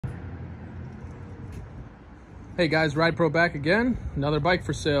Hey guys, Ride Pro back again. Another bike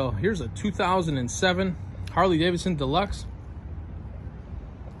for sale. Here's a 2007 Harley Davidson Deluxe.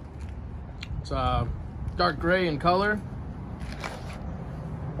 It's dark gray in color.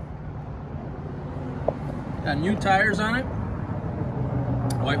 Got new tires on it.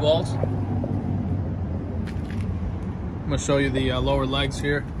 White walls. I'm gonna show you the lower legs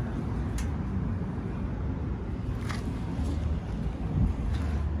here.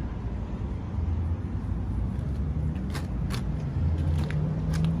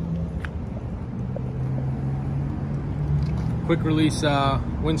 Quick release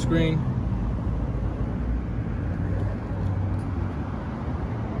windscreen.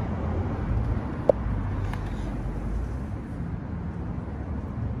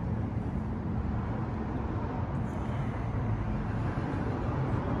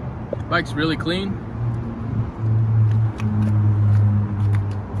 Bike's really clean.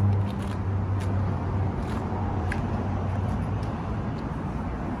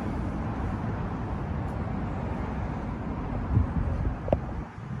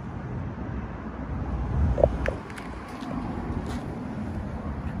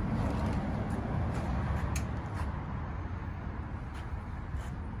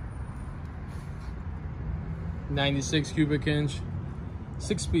 .96 cubic inch,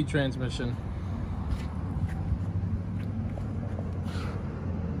 6-speed transmission.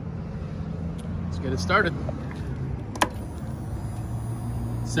 Let's get it started.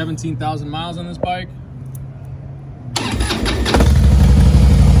 17,000 miles on this bike.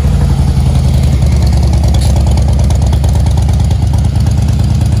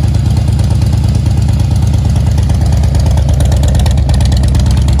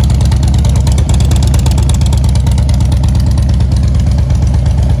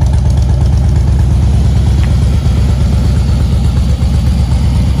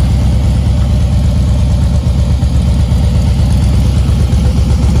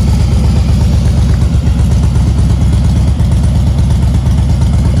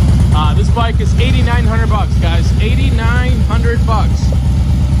 Bike is $8,900, guys.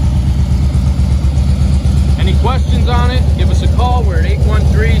 $8,900. Any questions on it? Give us a call. We're at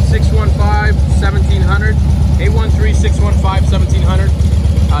 813-615-1700. 813-615-1700.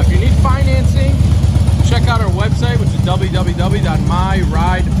 If you need financing, check out our website, which is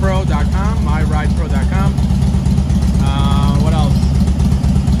www.myridepro.com. Myridepro.com. What else?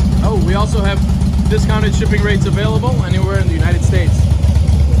 Oh, we also have discounted shipping rates available anywhere in the United States,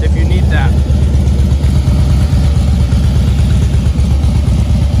 if you need that.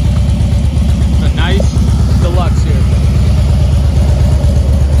 A nice Deluxe here.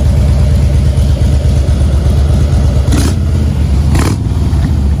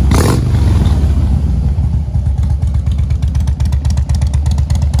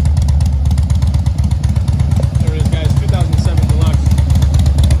 There it is, guys. 2007 Deluxe.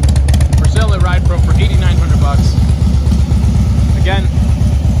 For sale at Ride Pro for $8,900. Again,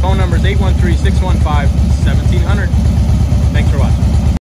 phone number is 813-615-1700. Thanks for watching.